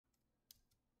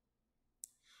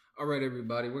All right,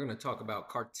 everybody, we're going to talk about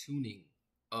cartooning.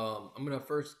 I'm going to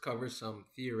first cover some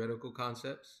theoretical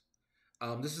concepts.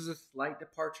 This is a slight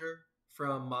departure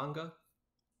from manga,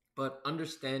 but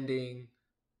understanding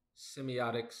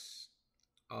semiotics,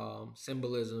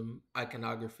 symbolism,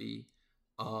 iconography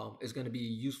is going to be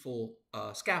useful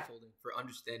scaffolding for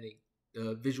understanding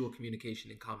the visual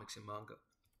communication in comics and manga.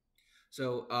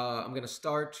 So I'm going to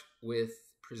start with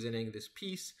presenting this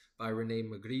piece by Rene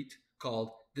Magritte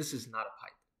called This Is Not a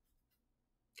Pipe.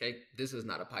 Okay, this is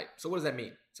not a pipe. So what does that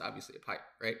mean? It's obviously a pipe,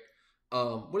 right?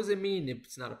 What does it mean if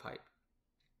it's not a pipe?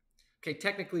 Okay,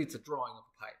 technically it's a drawing of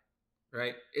a pipe,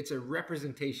 right? It's a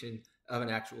representation of an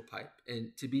actual pipe.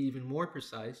 And to be even more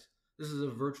precise, this is a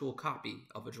virtual copy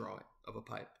of a drawing of a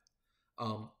pipe.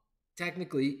 Um,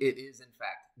 Technically, it is in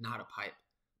fact not a pipe.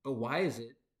 But why is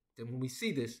it that when we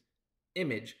see this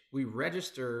image, we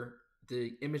register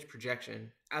the image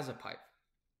projection as a pipe?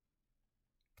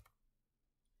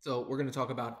 So we're going to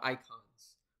talk about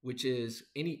icons, which is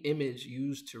any image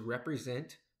used to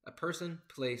represent a person,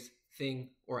 place, thing,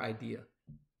 or idea.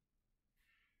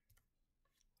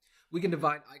 We can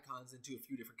divide icons into a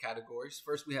few different categories.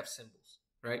 First, we have symbols,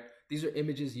 right? These are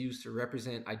images used to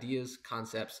represent ideas,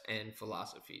 concepts, and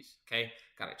philosophies, okay?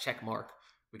 Got a check mark.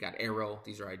 We got arrow.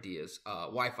 These are ideas.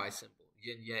 Wi-Fi symbol,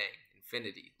 yin yang,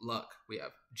 infinity, luck. We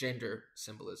have gender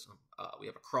symbolism. We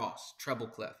have a cross, treble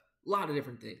clef, a lot of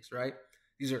different things, right?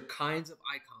 These are kinds of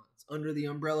icons. Under the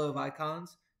umbrella of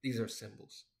icons, these are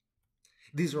symbols.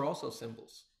 These are also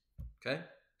symbols, okay?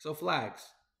 So flags,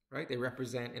 right? They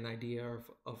represent an idea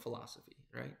of philosophy,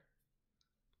 right?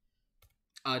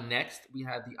 Next, we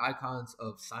have the icons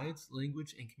of science,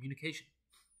 language, and communication.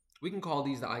 We can call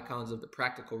these the icons of the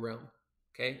practical realm,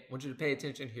 okay? I want you to pay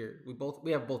attention here.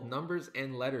 We have both numbers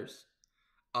and letters.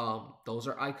 Those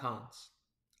are icons.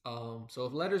 So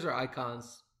if letters are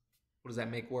icons, what does that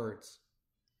make words?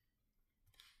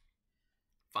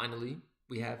 Finally,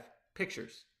 we have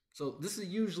pictures. So this is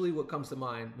usually what comes to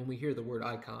mind when we hear the word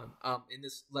icon. In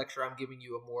this lecture, I'm giving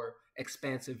you a more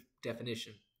expansive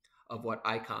definition of what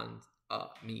icon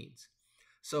means.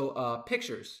 So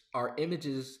pictures are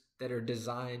images that are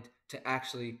designed to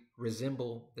actually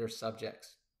resemble their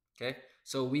subjects. Okay,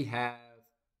 so we have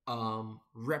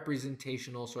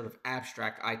representational sort of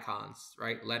abstract icons,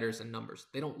 right? Letters and numbers.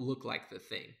 They don't look like the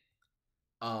thing.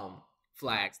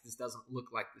 Flags. This doesn't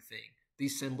look like the thing.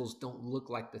 These symbols don't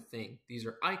look like the thing. These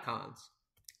are icons.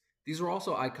 These are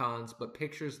also icons, but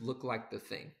pictures look like the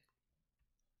thing.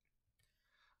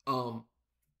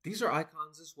 These are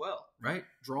icons as well, right?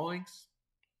 Drawings.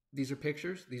 These are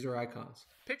pictures. These are icons.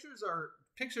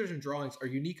 Pictures and drawings are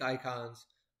unique icons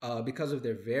because of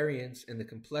their variance and the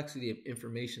complexity of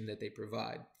information that they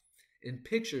provide. In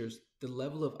pictures, the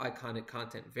level of iconic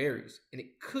content varies, and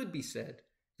it could be said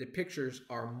that pictures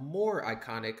are more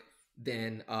iconic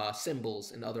than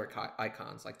symbols and other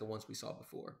icons like the ones we saw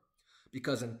before.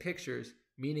 Because in pictures,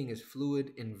 meaning is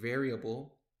fluid and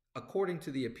variable according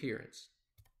to the appearance.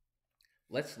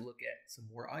 Let's look at some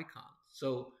more icons.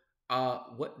 So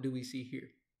what do we see here?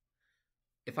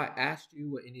 If I asked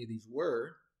you what any of these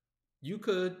were, you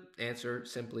could answer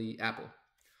simply apple.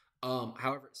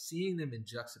 However, seeing them in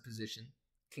juxtaposition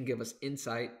can give us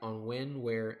insight on when,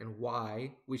 where, and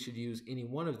why we should use any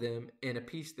one of them in a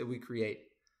piece that we create.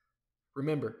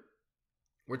 Remember,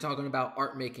 we're talking about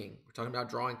art making. We're talking about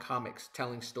drawing comics,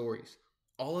 telling stories.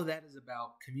 All of that is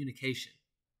about communication,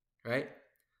 right?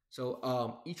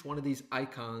 So each one of these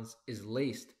icons is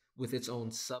laced with its own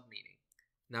sub-meaning.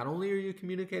 Not only are you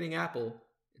communicating apple,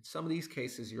 in some of these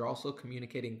cases, you're also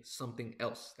communicating something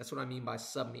else. That's what I mean by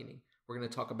sub-meaning. We're going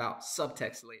to talk about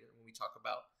subtext later when we talk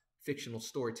about fictional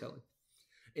storytelling.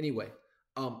 Anyway,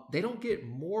 they don't get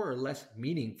more or less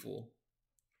meaningful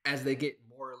as they get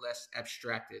more or less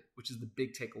abstracted, which is the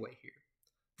big takeaway here.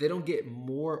 They don't get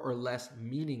more or less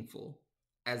meaningful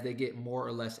as they get more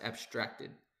or less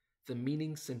abstracted. The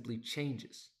meaning simply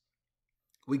changes.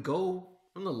 We go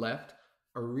on the left,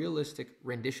 a realistic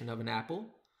rendition of an apple,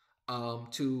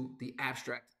 to the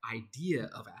abstract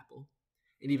idea of apple,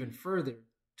 and even further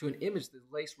to an image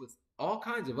that's laced with all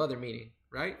kinds of other meaning,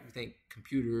 right? We think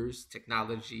computers,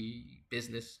 technology,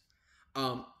 business.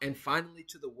 And finally,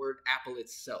 to the word apple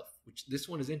itself, which this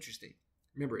one is interesting.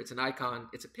 Remember, it's an icon,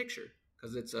 it's a picture,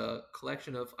 because it's a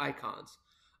collection of icons.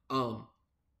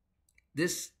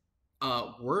 This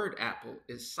word apple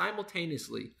is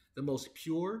simultaneously the most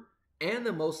pure and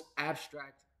the most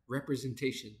abstract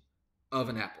representation of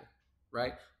an apple,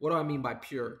 right? What do I mean by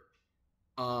pure?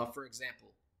 For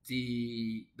example,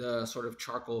 the sort of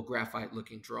charcoal graphite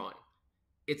looking drawing.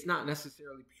 It's not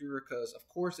necessarily pure because, of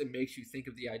course, it makes you think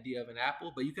of the idea of an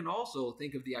apple, but you can also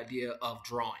think of the idea of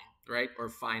drawing, right? Or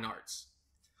fine arts.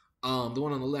 The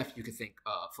one on the left, you could think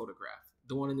photograph.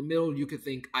 The one in the middle, you could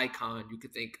think icon. You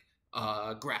could think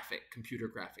graphic, computer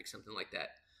graphic, something like that.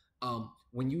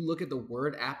 When you look at the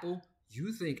word apple,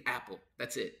 you think apple.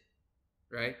 That's it,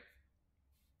 right?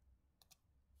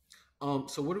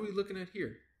 So what are we looking at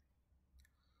here?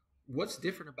 What's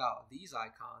different about these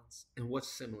icons and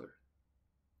what's similar?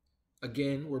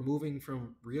 Again, we're moving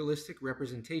from realistic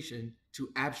representation to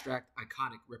abstract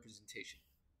iconic representation.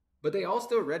 But they all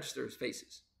still register as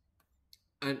faces.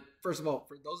 And first of all,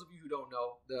 for those of you who don't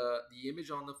know, the image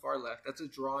on the far left, that's a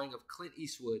drawing of Clint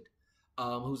Eastwood,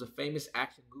 who's a famous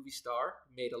action movie star,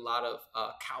 made a lot of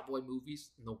cowboy movies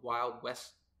in the Wild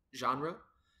West genre.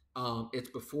 It's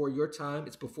before your time.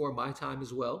 It's before my time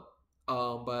as well.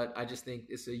 But I just think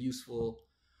it's a useful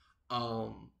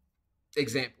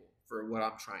example for what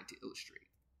I'm trying to illustrate.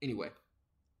 Anyway,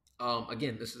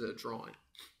 again, this is a drawing.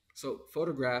 So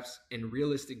photographs and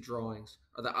realistic drawings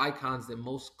are the icons that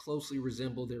most closely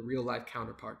resemble their real-life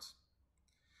counterparts.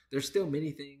 There's still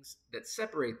many things that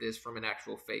separate this from an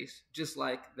actual face, just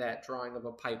like that drawing of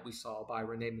a pipe we saw by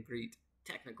Rene Magritte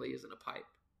technically isn't a pipe,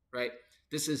 right?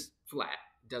 This is flat,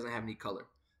 doesn't have any color.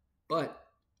 But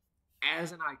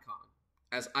as an icon,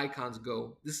 as icons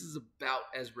go, this is about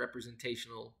as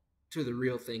representational to the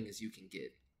real thing as you can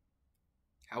get.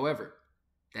 However,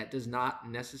 that does not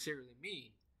necessarily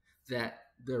mean that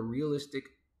the realistic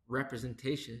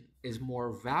representation is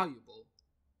more valuable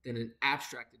than an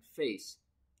abstracted face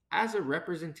as a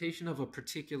representation of a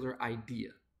particular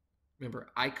idea. Remember,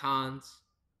 icons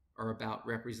are about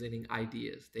representing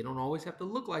ideas. They don't always have to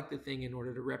look like the thing in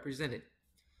order to represent it,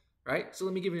 right? So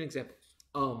let me give you an example.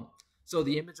 So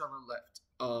the image on the left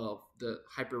of the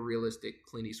hyper-realistic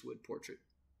Clint Eastwood portrait,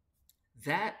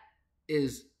 that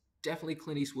is definitely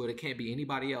Clint Eastwood. It can't be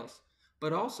anybody else.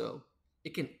 But also,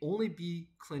 it can only be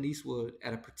Clint Eastwood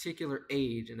at a particular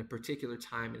age and a particular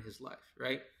time in his life,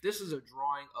 right? This is a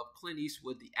drawing of Clint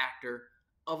Eastwood, the actor,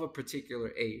 of a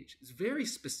particular age. It's very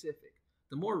specific.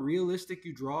 The more realistic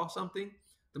you draw something,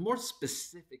 the more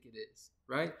specific it is,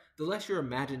 right? The less your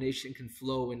imagination can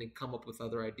flow in and come up with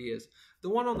other ideas. The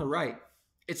one on the right,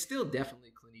 it's still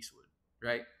definitely Clint Eastwood,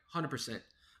 right? 100%.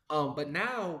 But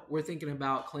now we're thinking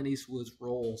about Clint Eastwood's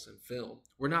roles in film.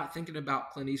 We're not thinking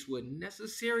about Clint Eastwood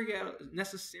necessarily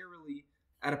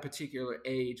at a particular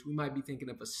age. We might be thinking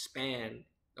of a span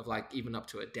of like even up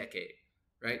to a decade,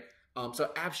 right?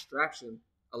 So abstraction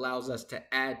allows us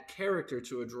to add character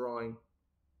to a drawing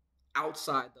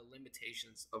outside the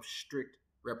limitations of strict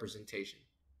representation.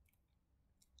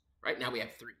 Right now we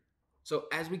have 3. So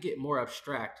as we get more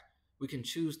abstract, we can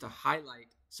choose to highlight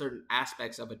certain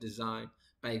aspects of a design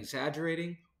by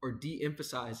exaggerating or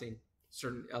de-emphasizing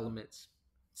certain elements.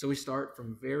 So we start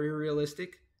from very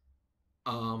realistic,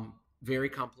 very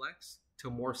complex, to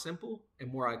more simple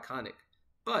and more iconic.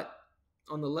 But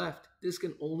on the left, this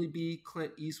can only be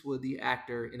Clint Eastwood, the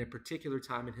actor, in a particular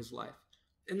time in his life.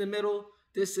 In the middle,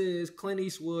 this is Clint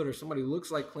Eastwood or somebody who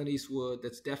looks like Clint Eastwood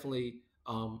that's definitely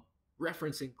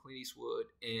referencing Clint Eastwood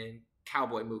in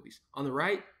cowboy movies. On the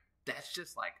right, that's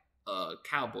just like a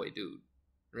cowboy dude.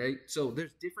 Right? So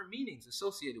there's different meanings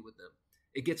associated with them.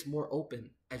 It gets more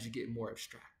open as you get more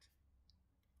abstract.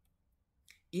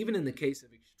 Even in the case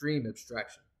of extreme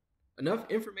abstraction, enough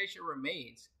information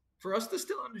remains for us to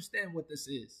still understand what this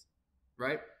is,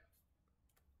 right?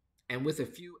 And with a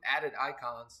few added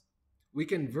icons, we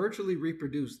can virtually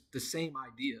reproduce the same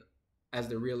idea as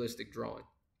the realistic drawing.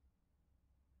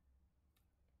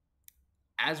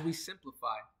 As we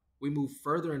simplify, we move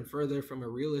further and further from a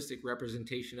realistic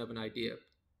representation of an idea.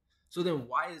 So then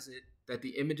why is it that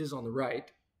the images on the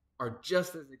right are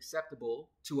just as acceptable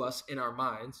to us in our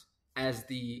minds as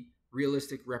the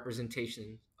realistic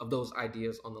representation of those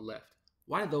ideas on the left?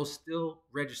 Why do those still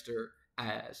register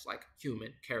as like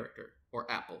human, character,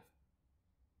 or apple?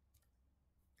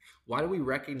 Why do we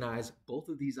recognize both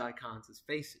of these icons as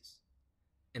faces?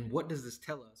 And what does this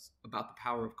tell us about the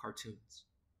power of cartoons?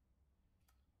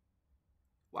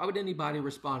 Why would anybody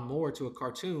respond more to a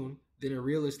cartoon than a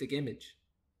realistic image?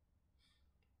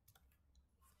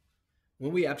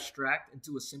 When we abstract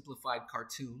into a simplified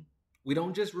cartoon, we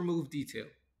don't just remove detail.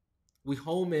 We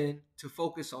home in to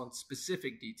focus on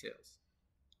specific details.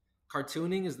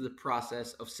 Cartooning is the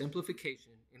process of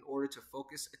simplification in order to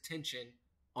focus attention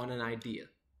on an idea.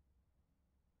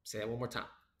 Say that one more time.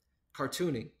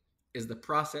 Cartooning is the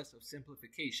process of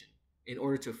simplification in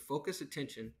order to focus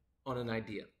attention on an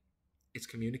idea. It's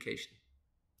communication.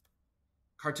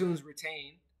 Cartoons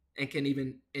retain and can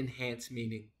even enhance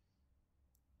meaning.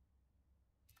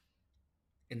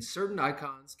 And certain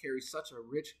icons carry such a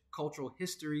rich cultural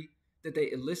history that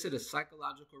they elicit a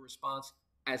psychological response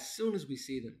as soon as we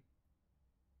see them.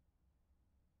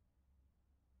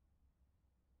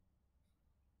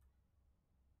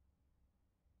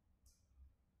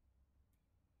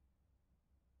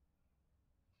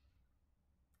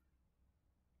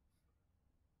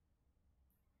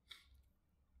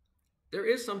 There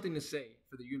is something to say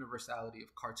for the universality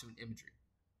of cartoon imagery.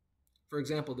 For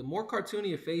example, the more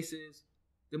cartoony a face is,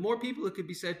 the more people it could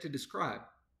be said to describe.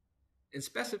 And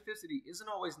specificity isn't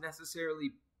always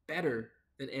necessarily better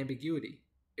than ambiguity.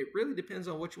 It really depends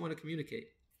on what you want to communicate.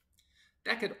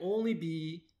 That could only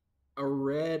be a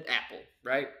red apple,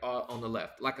 right? On the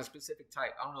left, like a specific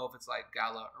type. I don't know if it's like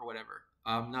Gala or whatever.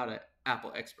 I'm not an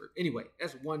apple expert. Anyway,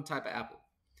 that's one type of apple.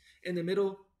 In the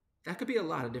middle, that could be a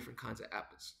lot of different kinds of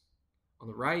apples. On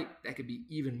the right, that could be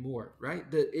even more, right?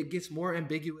 It gets more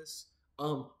ambiguous.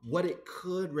 What it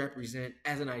could represent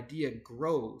as an idea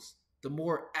grows, the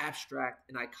more abstract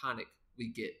and iconic we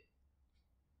get.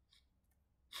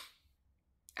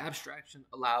 Abstraction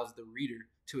allows the reader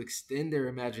to extend their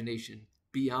imagination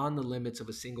beyond the limits of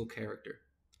a single character.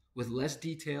 With less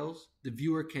details, the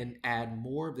viewer can add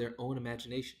more of their own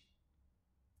imagination.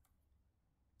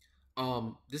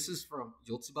 This is from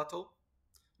Yotsubato,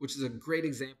 which is a great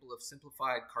example of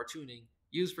simplified cartooning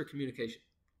used for communication.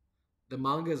 The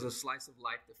manga is a slice of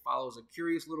life that follows a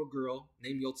curious little girl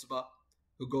named Yotsuba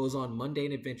who goes on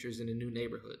mundane adventures in a new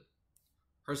neighborhood.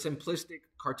 Her simplistic,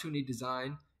 cartoony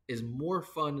design is more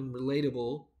fun and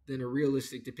relatable than a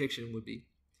realistic depiction would be.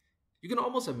 You can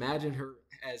almost imagine her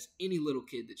as any little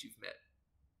kid that you've met.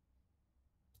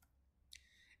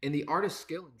 And the artist's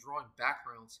skill in drawing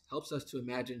backgrounds helps us to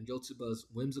imagine Yotsuba's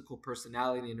whimsical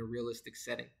personality in a realistic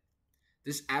setting.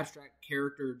 This abstract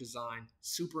character design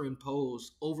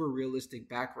superimposed over realistic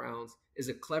backgrounds is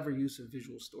a clever use of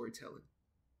visual storytelling.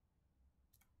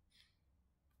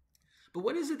 But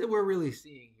what is it that we're really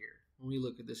seeing here when we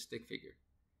look at this stick figure?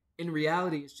 In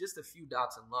reality, it's just a few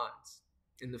dots and lines.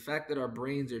 And the fact that our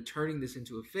brains are turning this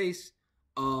into a face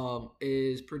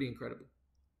is pretty incredible.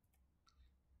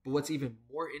 But what's even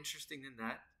more interesting than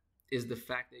that is the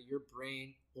fact that your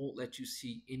brain won't let you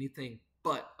see anything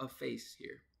but a face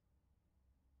here.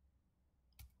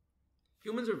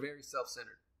 Humans are very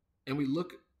self-centered, and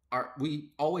we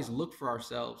always look for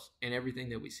ourselves in everything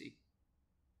that we see.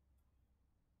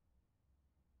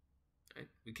 Right?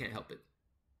 We can't help it.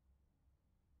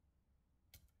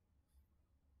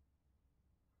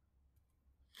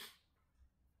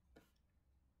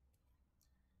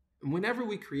 And whenever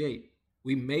we create,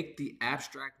 we make the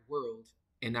abstract world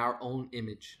in our own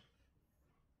image.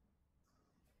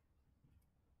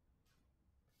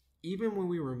 Even when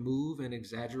we remove and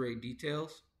exaggerate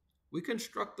details, we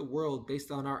construct the world based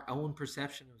on our own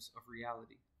perceptions of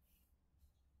reality.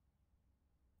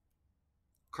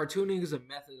 Cartooning is a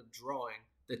method of drawing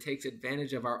that takes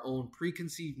advantage of our own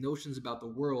preconceived notions about the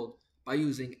world by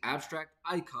using abstract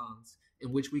icons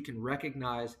in which we can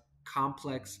recognize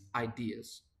complex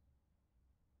ideas.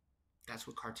 That's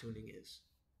what cartooning is.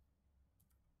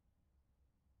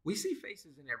 We see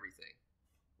faces in everything.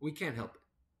 We can't help it.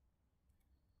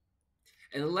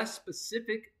 And the less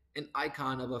specific an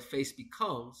icon of a face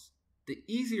becomes, the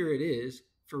easier it is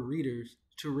for readers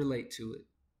to relate to it.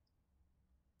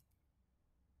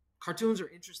 Cartoons are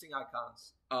interesting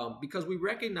icons because we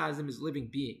recognize them as living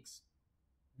beings.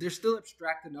 They're still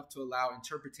abstract enough to allow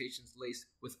interpretations laced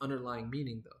with underlying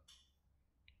meaning, though.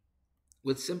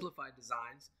 With simplified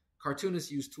designs,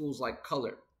 cartoonists use tools like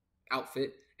color,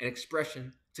 outfit, and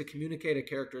expression to communicate a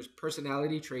character's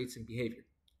personality, traits, and behavior.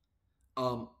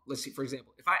 Let's see, for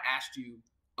example, if I asked you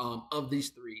of these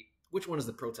three, which one is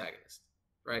the protagonist,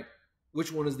 right?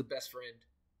 Which one is the best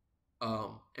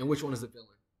friend, and which one is the villain?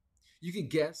 You could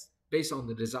guess based on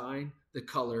the design, the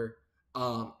color,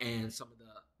 and some of the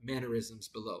mannerisms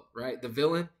below, right? The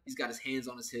villain, he's got his hands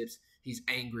on his hips. He's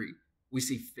angry. We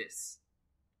see fists.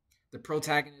 The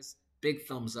protagonist, big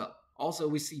thumbs up. Also,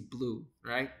 we see blue,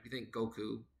 right? We think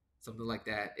Goku, something like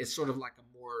that. It's sort of like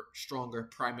a more stronger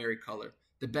primary color.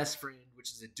 The best friend,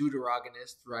 which is a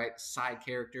deuteragonist, right? Side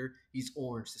character, he's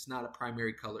orange. It's not a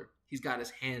primary color. He's got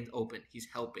his hand open. He's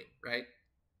helping, right?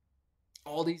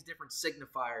 All these different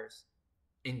signifiers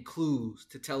and clues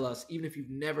to tell us, even if you've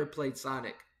never played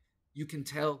Sonic, you can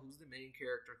tell who's the main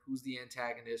character, who's the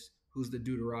antagonist, who's the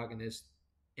deuteragonist,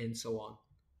 and so on.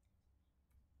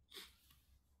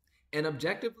 An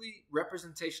objectively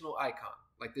representational icon,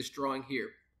 like this drawing here,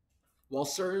 while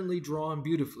certainly drawn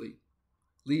beautifully,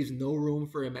 leaves no room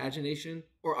for imagination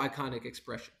or iconic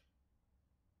expression.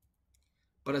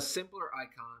 But a simpler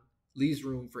icon leaves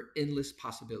room for endless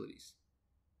possibilities.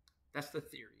 That's the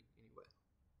theory,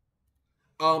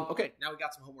 anyway. Okay, now we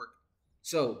got some homework.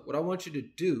 So what I want you to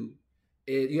do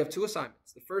You have two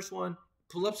assignments. The first one,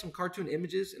 pull up some cartoon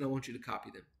images and I want you to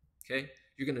copy them. Okay?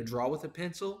 You're going to draw with a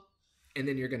pencil and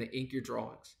then you're going to ink your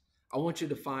drawings. I want you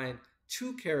to find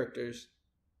two characters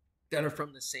that are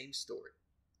from the same story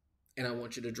and I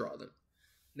want you to draw them.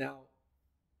 Now,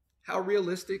 how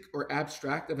realistic or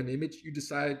abstract of an image you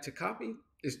decide to copy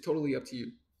is totally up to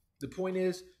you. The point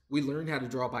is, we learn how to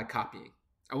draw by copying.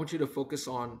 I want you to focus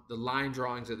on the line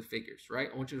drawings of the figures, right?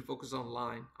 I want you to focus on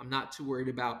line. I'm not too worried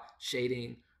about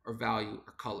shading or value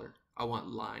or color. I want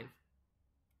line.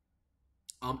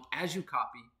 As you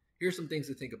copy, here's some things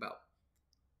to think about.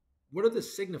 What are the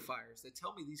signifiers that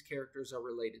tell me these characters are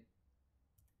related?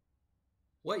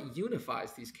 What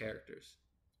unifies these characters?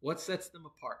 What sets them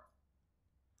apart?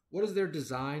 What does their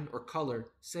design or color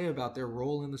say about their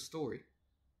role in the story?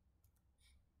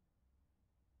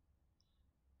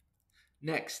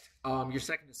 Next, your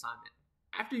second assignment.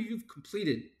 After you've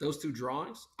completed those two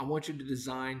drawings, I want you to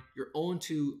design your own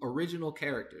two original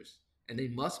characters, and they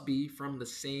must be from the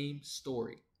same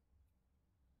story.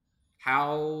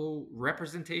 How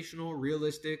representational,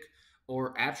 realistic,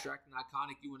 or abstract and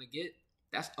iconic you want to get,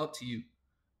 that's up to you.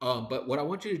 But what I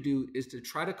want you to do is to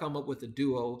try to come up with a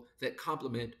duo that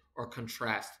complement or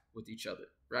contrast with each other,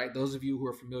 right? Those of you who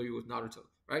are familiar with Naruto,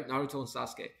 right? Naruto and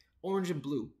Sasuke, orange and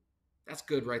blue. That's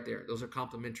good right there. Those are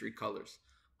complementary colors.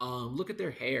 Look at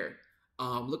their hair.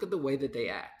 Look at the way that they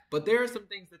act. But there are some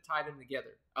things that tie them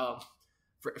together.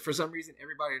 For some reason,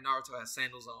 everybody in Naruto has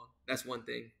sandals on. That's one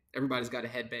thing. Everybody's got a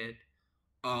headband.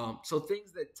 So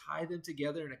things that tie them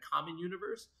together in a common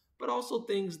universe, but also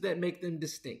things that make them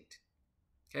distinct.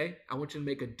 Okay? I want you to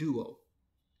make a duo.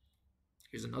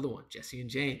 Here's another one. Jesse and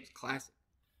James. Classic.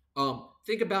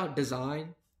 Think about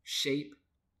design, shape,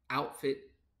 outfit,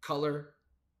 color,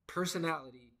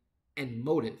 personality, and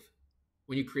motive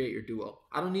when you create your duo.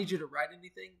 I don't need you to write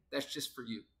anything. That's just for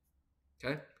you.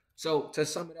 Okay? So to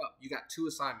sum it up, you got two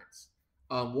assignments.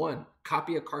 One,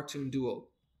 copy a cartoon duo,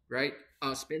 right?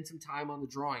 Spend some time on the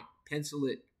drawing. Pencil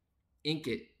it. Ink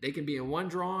it. They can be in one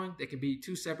drawing. They can be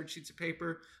two separate sheets of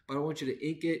paper, but I want you to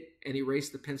ink it and erase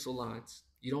the pencil lines.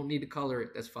 You don't need to color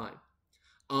it. That's fine.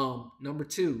 Number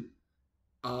two,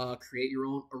 create your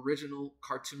own original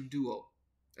cartoon duo.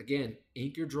 Again,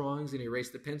 ink your drawings and erase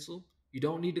the pencil. You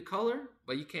don't need to color,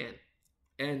 but you can.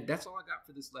 And that's all I got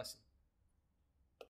for this lesson.